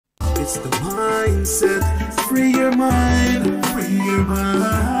It's the mindset. Free your mind. Free your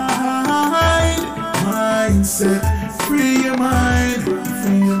mind. Mindset. Free your mind.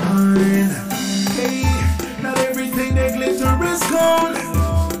 Free your mind. Hey, not everything that glitter is gold.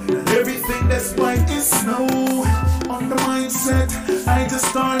 Not everything that's white is snow. On the mindset, I just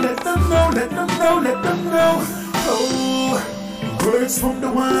start let them know, let them know, let them know. Oh, words from the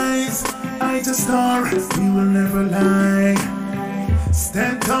wise. I just start, we will never lie.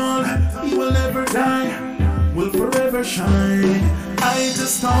 Stand tall, we will never die. Will forever shine. I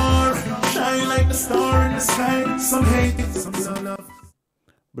just start, shine like the star in the sky. Some hate, some love.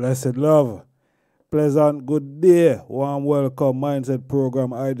 Blessed love. Pleasant good day. Warm welcome Mindset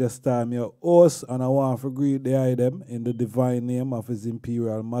Program. I just am your host, and I want to greet the item in the divine name of His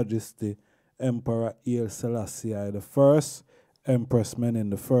Imperial Majesty Emperor Haile Selassie I the First, Empress Menen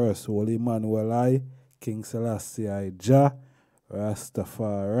the First, Holy Emmanuel I, King Selassie I Jah,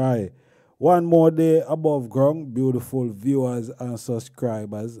 RASTAFARI. One more day above ground, beautiful viewers and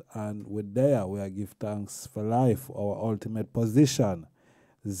subscribers, and with there we are give thanks for life, our ultimate position.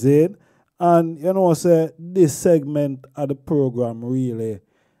 Zaid. And you know, say this segment of the program really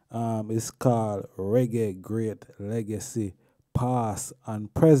is called Reggae Great Legacy, Past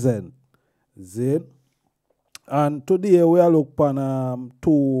and Present. Zin. And today we are looking on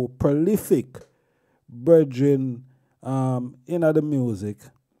two prolific brethren in the music.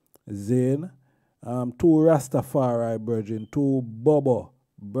 Zin. Two Rastafari brethren, two Bobo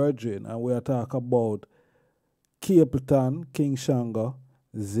brethren, and we are talking about Capleton, King Shango,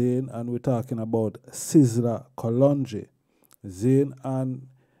 Zane, and we're talking about Sizzla, Kalonji. Zane, and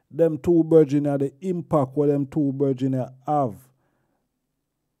them two brethren are the impact what them two brethren have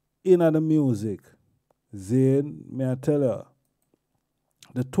in the music. Zane, may I tell you,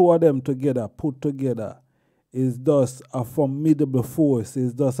 the two of them together, put together, is thus a formidable force,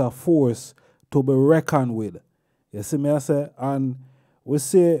 is thus a force to be reckoned with. You see me I say? And we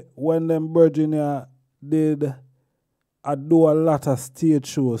say when them brethren did I do a lot of stage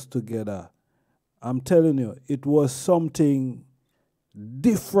shows together. I'm telling you, it was something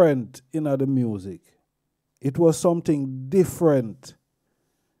different in the music. It was something different.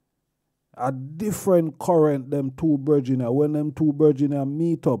 A different current, them two brethren. When them two brethren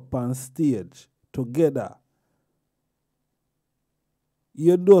meet up on stage together,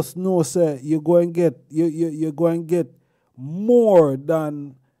 you just know, sir, you're going to get more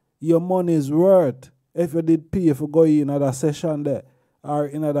than your money's worth. If you did pay for going in another session there or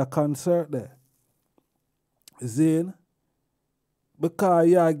in another concert there. Zane, because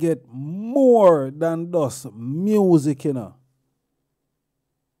you get more than just music, you know.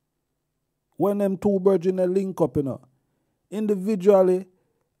 When them two brethren link up, you know, individually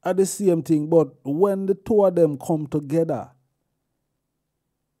are the same thing, but when the two of them come together,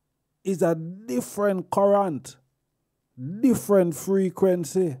 it's a different current, different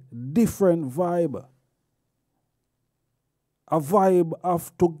frequency, different vibe. A vibe of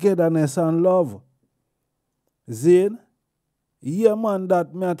togetherness and love. Zane, yeah man,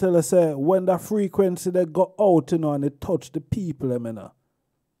 that me I tell you say, when the frequency they go out, you know, and it touch the people, you know,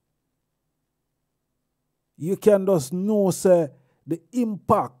 you can just know, say, the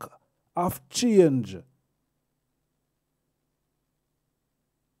impact of change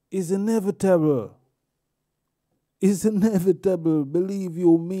is inevitable. It's inevitable, believe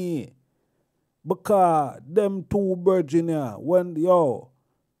you me. Because them two brethren here, when,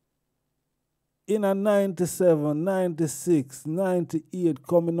 in a 97, 96, 98,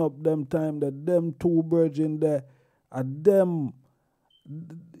 coming up them time, that them two brethren there,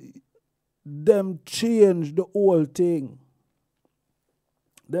 them change the whole thing.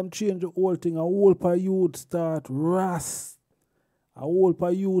 Them change the whole thing. A whole pa youth start rast. A whole pa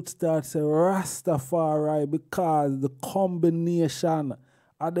youth start say Rastafari because the combination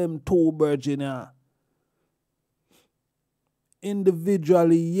of them two brethren here.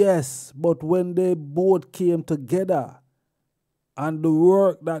 Individually, yes, but when they both came together and the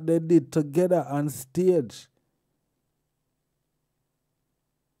work that they did together on stage,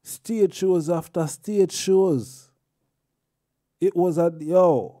 stage shows after stage shows, it was a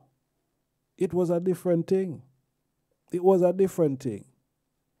different thing. It was a different thing.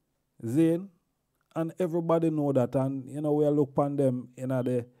 Zane, and everybody know that, and we look upon them in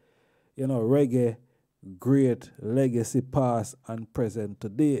the reggae great legacy past and present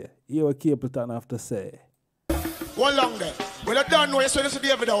today. Here what Capleton have to say. One long there. Well, you don't know, you see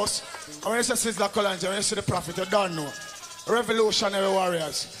David House, and when you see Sizzla Kalonji, when you see the Prophet, you don't know. Revolutionary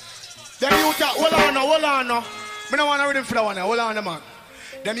warriors. Them youth hold on now. I don't want to read him for that one now. Hold on, man.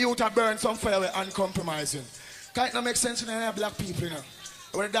 Them youth burn some fire with uncompromising. Can't not make sense when they have black people,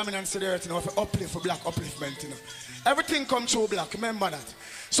 We're the dominance of the earth, you know, for uplift, for black upliftment, you know. Everything comes through black, remember that.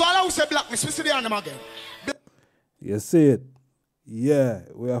 So all I will say blackness, we see the animal again. You see it? Yeah,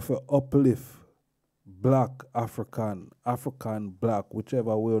 we have to uplift black, African, black,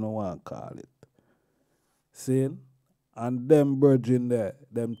 whichever way you want to call it. See? And them virgin there,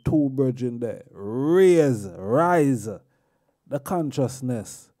 them two virgin there, rise the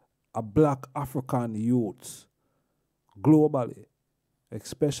consciousness of black African youths globally,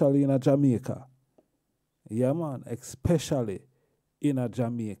 especially in Jamaica. Yeah, man, especially in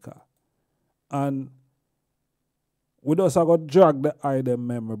Jamaica. And we just have to drag the item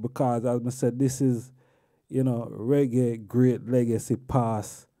memory because, as I said, this is, you know, reggae great legacy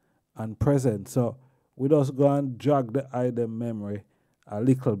past and present. So we just go and drag the item memory a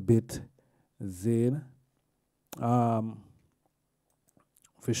little bit, Zane. For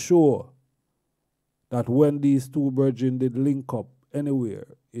sure that when these two virgins did link up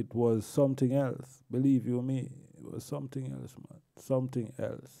anywhere, it was something else. Believe you me, it was something else, man. Something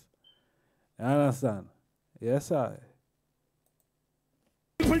else. You understand? Yes, I.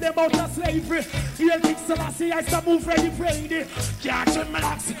 People them out of slavery. Here King Selassie, I start move ready, ready. Can't turn my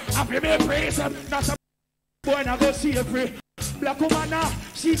locks. I feel me praise him. Not a boy now go see free. Black woman now,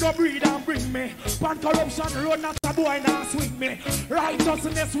 she go breed and bring me. Pan corruption road, not a boy now swing me.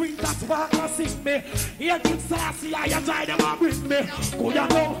 Righteousness wing, that's spark and sing me. Here King Selassie, I try them and bring me. Good you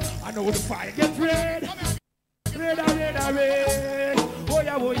know, I know the fire get red. Red.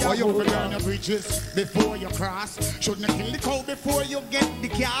 Oh, you burn your bridges before you cross. Shouldn't kill the cow before you get the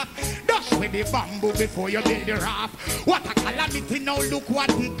calf. Dash with the bamboo before you build the raft. What a calamity, now look what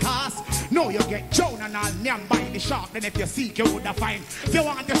it costs. Now you get drowned and all name by the shark. Then if you seek, you would have find. If you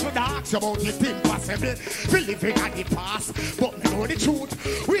want, you should ask about it impossible. We living at the past, but we know the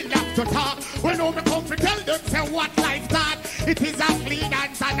truth. We'll have to talk. We know me come to tell them, say what life thought. It is a clean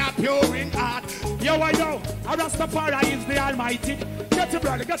dance and a pure in heart. Yo, I know, a Rastafari is the Almighty. Get your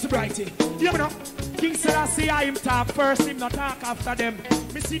brother, get your brighty. You know, King Selassie, I him talk first, him not talk after them.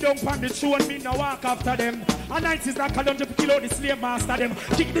 Me see down on the throne, me no walk after them. And 90s like Kalonji to kill out the slave master them.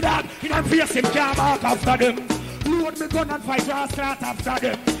 Kick the dog, in and face him, can't walk after them. Load me gun and fight grass clot after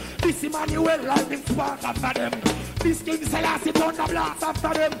them. This Emmanuel lightning spark after them. This King Selassie thunder blast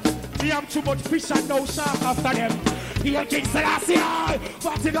after them. Me have too much fish and no shark after them. Here King Selassie,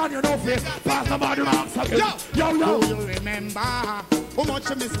 what's it on your nose? Pass the body marks again. Yo. Do you remember how much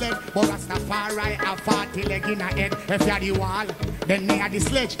you misled? But Rastafari have 40 leg in a head. If you're the wall, then me are the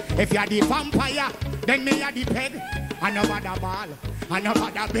sledge. If you're the vampire, then me are the peg. And no matter ball, and no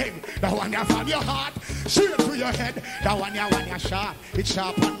matter beg. The one you from your heart, straight to your head. The one you want your sharp, it's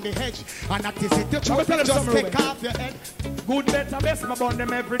sharp on the edge. And that is it, the truth, just take off your head. Good better best, my bond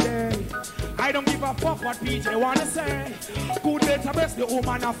them every day. I don't give a fuck what PJ wanna say. Good better best, the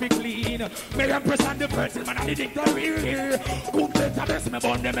woman have to clean. Me represent the person, man, I didn't real. Good better best, my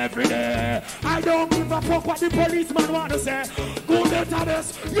bond them every day. I don't give a fuck what the policeman wanna say. Good better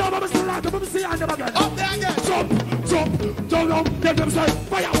best, yo, mama still like them, see them again. Up there again. Jump, let them say,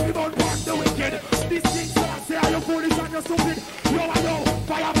 fire, we don't burn the wicked. This thing, say, are you foolish and you're stupid? Yo, I know,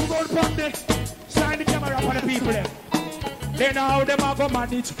 fire, we don't burn the. Shine the camera for the people there. They know how them are go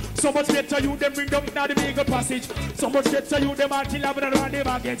manage. So much better you them bring them in the bigger passage. So much better you them are kill them and the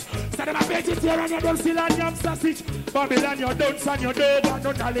baggage. So them are vegetarian and them still on yam sausage. Babylon your dunce and your dog and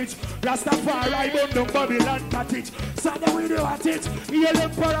no knowledge. Rastafari bun down Babylon cottage. So them we do at it. Heal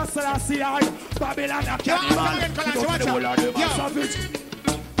them for us Selassie. Babylon a cannibal. You don't the whole of them are savage.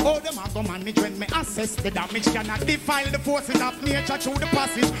 Oh, them a go manage when me assess the damage. Cannot defile the forces of nature through the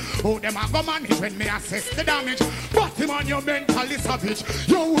passage. Oh, them a go manage when me assess the damage. But him on your mentally savage.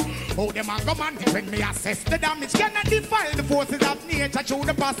 Yo, oh, them a go manage when me assess the damage. Cannot defile the forces of nature through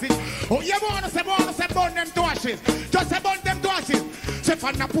the passage. Oh, you wanna say burn them to ashes. Just say burn them to ashes. Say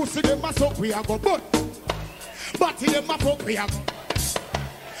for na pussy them a suck we a go but. But them a fuck we a go.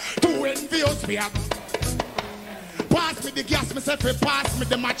 Too envious we a go. Pass me the gas, myself, pass me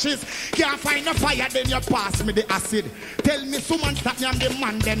the matches. Can't find no fire, then you pass me the acid. Tell me someone stop me and the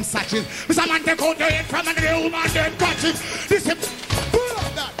man them satches. Mr. Man take out the head from and the woman them catch it. This is pull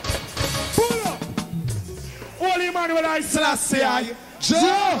up that. Pull up. Holy man will I Selassie.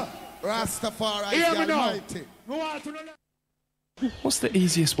 Joe. Rastafari is the Almighty. What's the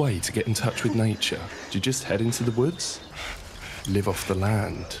easiest way to get in touch with nature? Do you just head into the woods? Live off the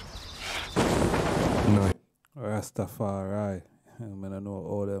land? No. Rastafari. I mean, I know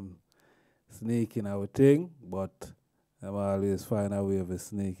all them sneaking our thing, but I'm always find a way of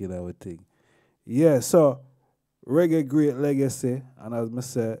sneaking our thing. Yeah, so reggae great legacy, and as I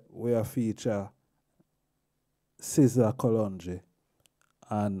said, we are feature Sizzla Kalonji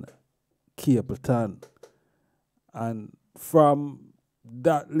and Capleton. And from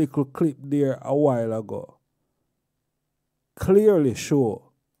that little clip there a while ago, clearly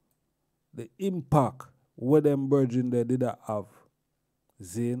show the impact what them virgin they did have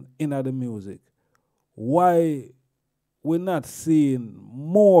in the music. Why we're not seeing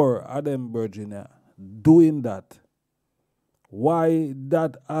more of them virgin doing that? Why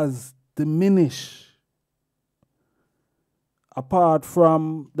that has diminished? Apart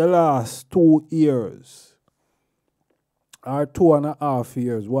from the last 2 years or 2.5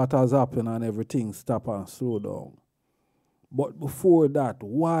 years, what has happened and everything stop and slow down. But before that,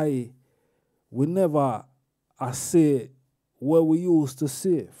 why we never say what we used to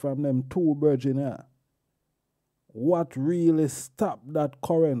say from them two virgin here? What really stopped that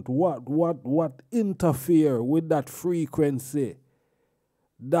current? What interfere with that frequency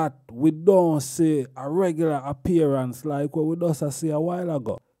that we don't see a regular appearance like what we just see a while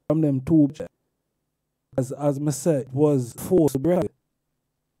ago from them two? As I said, it was forced to break.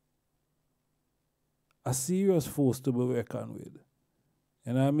 A serious force to be reckoned with.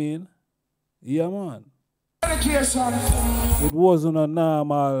 You know what I mean? Yeah, man. It wasn't a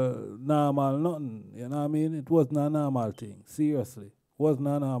normal nothing. You know what I mean? It wasn't a normal thing. Seriously. It wasn't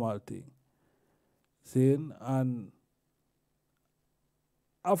a normal thing. See? And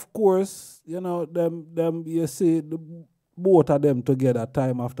of course, you know, them you see both of them together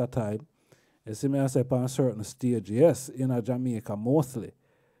time after time. You see me I say on a certain stage, yes, in a Jamaica mostly.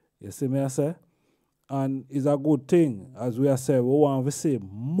 You see me I say? And it's a good thing, as we are saying, we want to see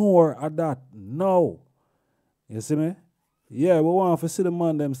more of that now. You see me? Yeah, we want to see the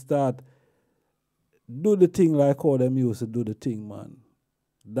man them start do the thing like how them used to do the thing, man.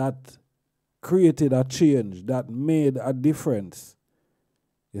 That created a change, that made a difference.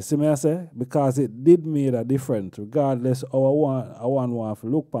 You see me I say? Because it did make a difference, regardless of I want to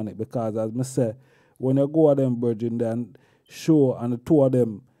look on it. Because as I say, when you go at them virgin then show and the two of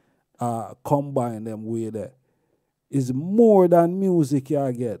them combine them with it, it's more than music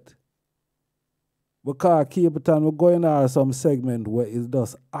you get. Because Capleton we're going on some segment where it's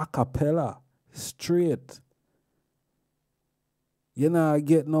just a cappella, straight. You know,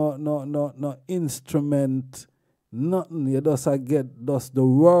 get no instrument, nothing. You just get just the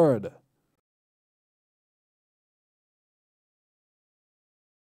word.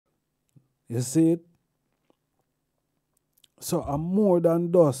 You see it? So I'm more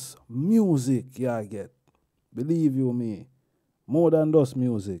than just music you get. Believe you me. More than just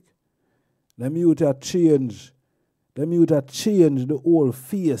music. Them youth have changed. Them youth have changed the whole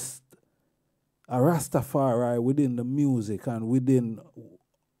face of Rastafari within the music and within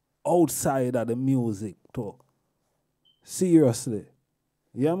outside of the music too. Seriously.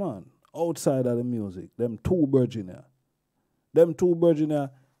 Yeah, man. Outside of the music. Them two virgin here. Them two virgin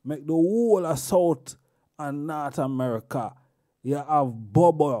here make the whole of South and North America. You have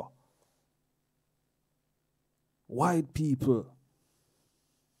bubble. White people.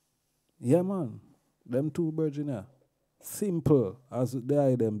 Yeah, man. Them two virgin here. Simple as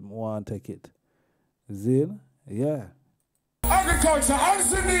they them want to take it. Zin? Yeah. Agriculture,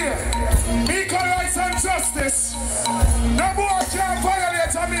 engineer, equal rights and justice. No more can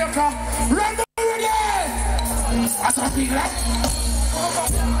violate America. Run the again! That's what I feel like.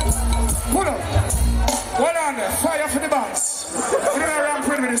 Pull up. Hold on there. Fire for the box. We're going to ramp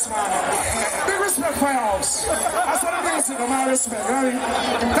with this man. Big respect for your house. That's what I'm saying. My respect, right?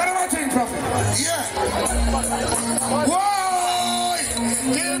 That's what I think, Prophet. Yeah. Whoa!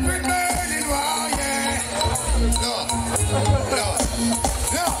 Keep it burning, wow, yeah.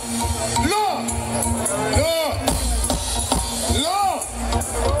 Lord.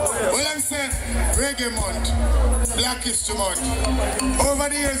 Well, I'm saying reggae month, Black History Month. Over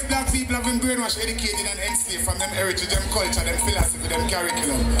the years, black people have been brainwashed, educated, and enslaved from them heritage, them culture, them philosophy, them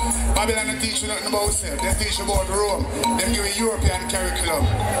curriculum. Babylon teach you nothing about self. They teach you about Rome. Them give you European curriculum,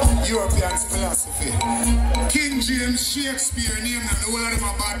 European philosophy. King James, Shakespeare, name them, the whole of them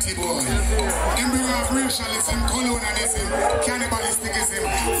are batty boy. Them bring of racialism, colonialism, cannibalism,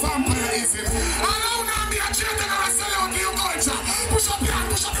 vampirism. I don't know me a children are sell out your culture. Push up your hand,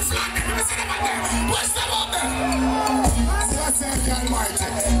 push up the flag, let me see them out there. Push them up there. So I say the Almighty.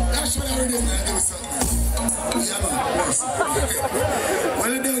 That's what I heard him do something. Yeah, man. Well,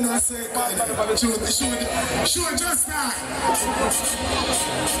 they don't know I say shoot just now.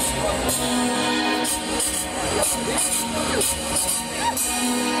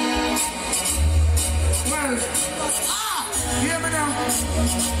 Well, hear me now.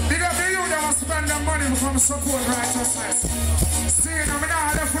 Big up the youth that want to spend their money from support righteousness. See, I'm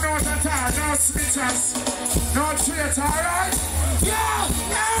not left without a time. No, snitchers. No traitor, alright? Yeah,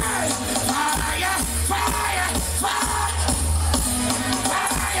 yeah. Fire, fire, fire. Fire.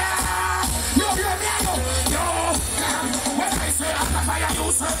 Yo, when I say I'm the fire, you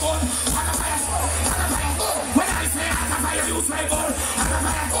say gun. When I say I'm the fire, you say gun.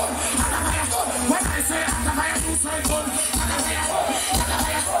 When I say I'm the fire, you say gun.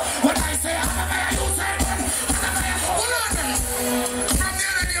 When I say I'm the fire, you say gun. Hold on. From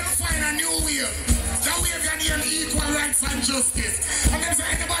there, I never find a new wave. That wave you need equal rights and justice. And then say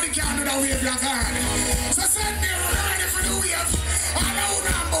anybody can do that wave you're gone. So send me ready for the wave. I know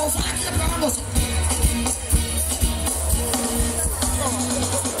Rambo, fuck you, Rambo.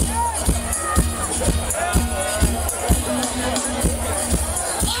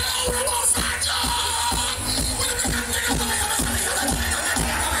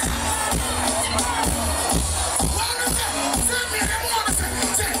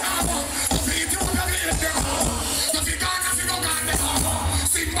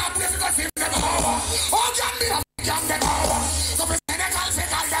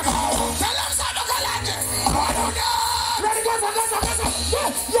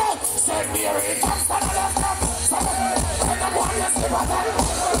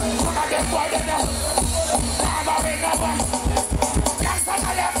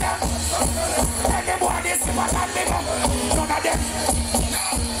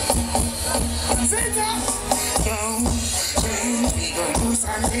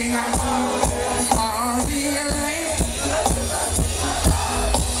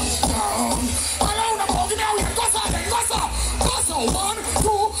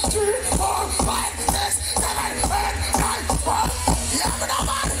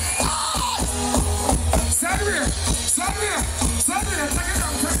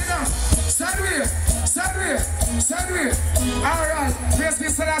 Alright, this is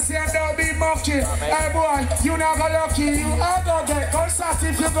Sizzla and don't be monkey. Hey boy, you never lucky. You are gonna get concert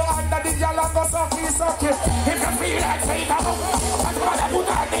if you go under the girl and go sucky. If you feel like saying I'm gonna put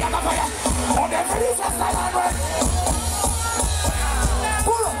on the other fire. Oh, they're pretty just like that, right?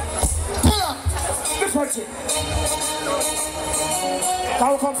 Pull up. This one, shit. That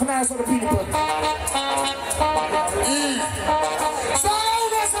will come from nice for the people. So now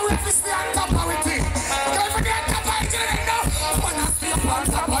there's a referee stay on top of it. Don't forget top of it, you know. When I stay on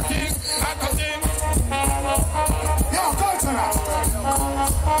top of it, yo, culture now.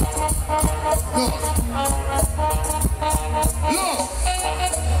 Look.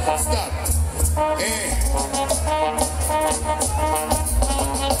 Stop. Hey.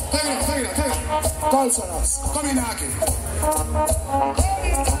 Take it out. Culture. Come in, Aki.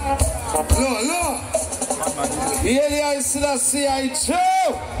 Look. Yeah, Sizzla,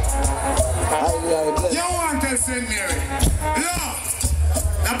 you want to send Mary? Look,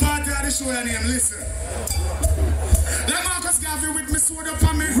 the party of the show your name, listen. Let Marcus Garvey with me sword up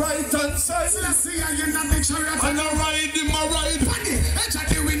on me right hand side. Sizzla, you're not the chariot. And I ride in my ride.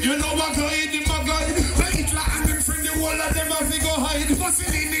 You know I glide in my glide. But Hitler and them friend, the whole of them have to go hide.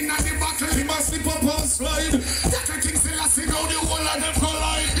 Mussolini in the battle, he must slip up and slide. That I think Sizzla, now the whole of them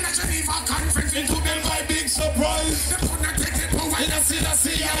collide. In a Geneva conference, into them by big surprise. Them could not take it away. In a Sizzla,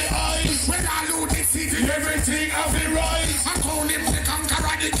 eyes. When I lose the city, everything have it right. I call him the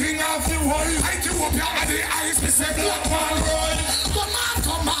conqueror, the king of the world. I do up your body, eyes, me say black man run.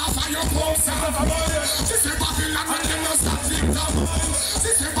 Come off, and your pumps are fire. She say Babylon, and them no stop victim.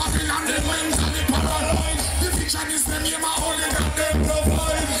 She say Babylon, they went to the paralyzed. The vision is the name of only that them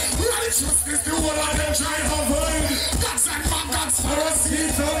provide. Righteousness, the whole of them try to avoid. Gods and maggots for us,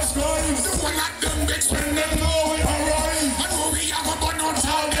 heat of skies. The whole of them bitch when them know we arrive. And who we have a burn out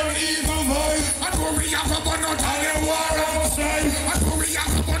all them evil vibes. And who we have a burn out all them war outside. And who we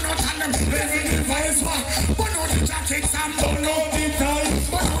have a burn out all them living device. Burn out the jackets and burn out the ties.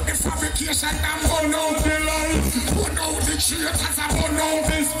 Burn out the fabrication and burn out the lies. Burn out the traitors and burn out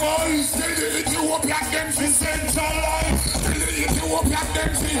the spies. Tell the Ethiopian them to centralize. Tell the Ethiopian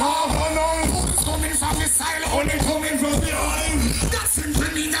them to harmonize. Who's coming from the side, only coming from behind. That simply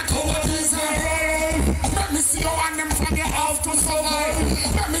mean that our peace are right. Let me see how one them from your house to survive.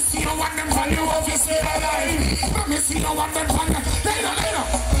 Let me see how one them from you of you stay alive. Let me see how one them from you. Later.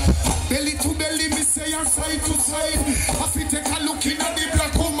 Belly to belly, me say and side to side. If you take a look in at the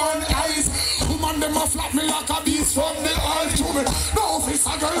black woman eyes, woman them a flap me like a beast from the eyes to me. No office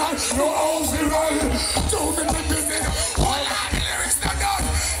a girl, no office right. Do me the business. All of the lyrics not done.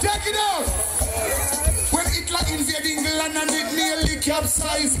 Take it out. When Hitler invaded invade England and it nearly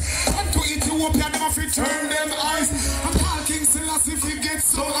capsized. And to Ethiopia, them have to turn them eyes. I'm talking Sizzla if you get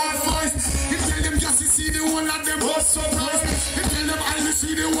so advised. You tell them just to see the one of them was surprised. You tell them I will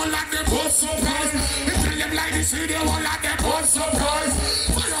see the one of them was surprised. You tell them like to see the one of them was surprised.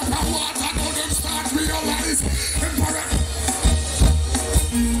 Fire up and water, now them start realize. Emperor.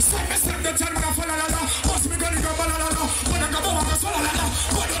 Stop me, stop the time, I'm la la la. What's me gonna go la la la? When I go over the soul la la.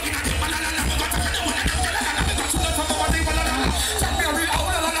 What do you think la la la? What do you think la la la? Got to the from the la la la. Tell me a real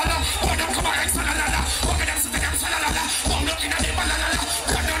la la la. What them come on la la la. What them sit them la la la. One look in the la la la.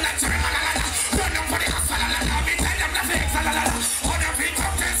 Run down like la la la. Run down for the la la la. Me tell them the fake la la la. All them feet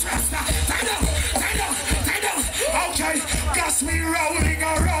up this rasta. Tie down, tie down, tie down. Okay, got me rolling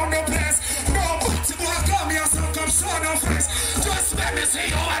around the place. No, but you wanna come here, so come show no face. Just let me see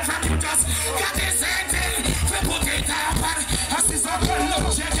you and from you just got this same thing. We put it up and I see some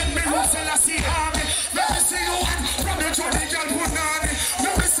Kalonji checking me roots and I see army. Let me see you and from the Johnny girl who know me.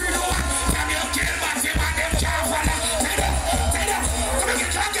 Let me see you and from your kill man, see man, them can't follow. Take them, come and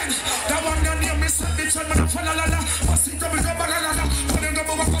get again. The one that near me said the child man for la la la. I see them go la la la. When them go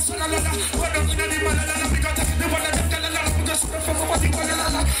over for la la la. When them in the la la la. Because the one that them la la la. Because the from what you la la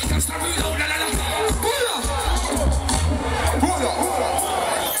la. That's the real la la la.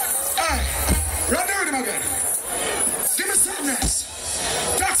 Hey, run down him again. Give me some next.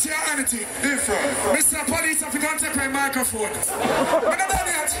 That's your anything different. Mr. Police, if you can't take my microphone. When I'm done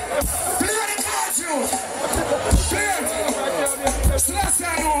yet, play the cards, you. Play it. Slash I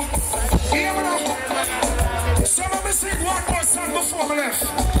know. Hear me now. Some of me sing one more song before me left.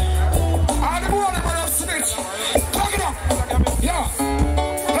 All the morning when I'm snitch. Pack it up. Yeah.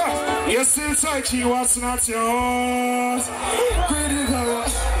 You still talking what's not yours. Greedy girl.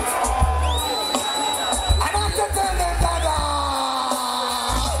 I'm not to tell them that.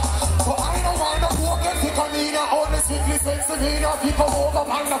 But I don't want to walk and pick on me. All the sweetly sensitive people over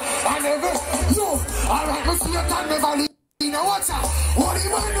and every. You, alright, we see your time never leave. You know what's up? What do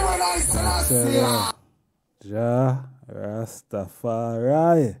you want to do when I say Ja,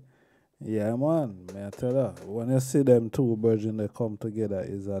 Rastafari. Yeah, man, may I tell you, when you see them two virgins, they come together,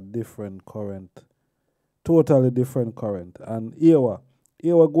 is a different current. Totally different current. And here what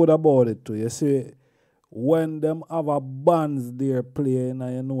good about it too. You see, when them have a bands they're playing,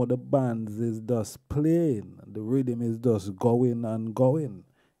 and you know the bands is just playing, the rhythm is just going and going.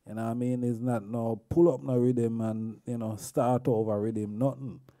 You know what I mean? It's not no pull up no rhythm and, you know, start over rhythm,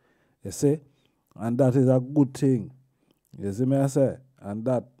 nothing. You see? And that is a good thing. You see me I say? And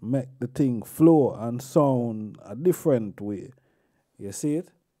that make the thing flow and sound a different way. You see it?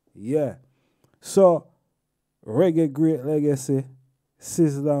 Yeah. So, reggae great legacy,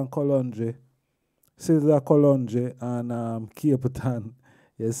 Sizzla and Kalonji. Sizzla, Kalonji and Capleton.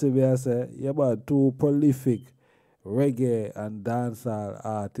 You see me I say? Yeah, about two prolific reggae and dancehall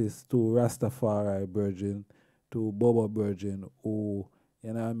artists, two Rastafari virgin, two Bobo virgin who,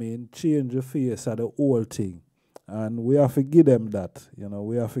 you know what I mean, change the face of the whole thing. And we have to give them that, you know,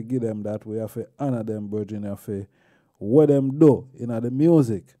 we have to give them that, we have to honor them, virgin, have to what them do in the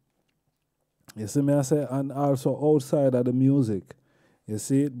music. You see me I say? And also outside of the music. You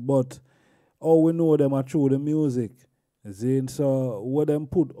see it? But how we know them are through the music. You see? So what them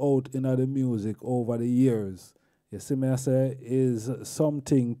put out in the music over the years, you see me I say, is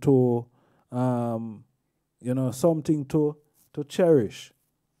something to you know, something to cherish.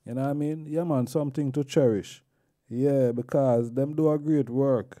 You know what I mean? Yeah man, something to cherish. Yeah, because them do a great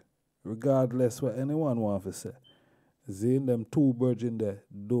work, regardless what anyone wants to say. Seeing them two virgin there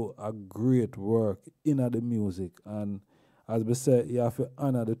do a great work in the music. And as we say, you have to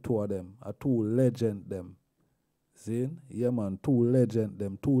honor the two of them, a two legend them. See? Yeah man, two legend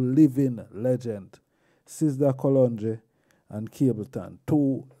them, two living legend. Sizzla, Kalonji and Capleton,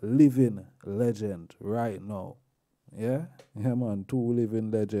 two living legend right now. Yeah? Yeah man, two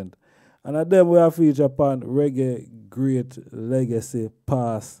living legend. And at them we have featured upon reggae great legacy,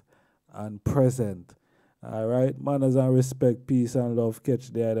 past and present. Alright? Manners and respect, peace and love.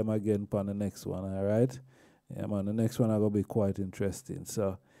 Catch the item again upon the next one, alright? Yeah man, the next one are gonna be quite interesting.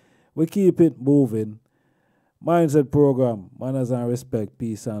 So we keep it moving. Mindset program, manners and respect,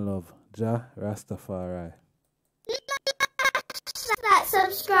 peace and love. Ja, Rastafari. That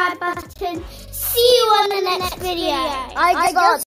subscribe button. See you on the next video. I got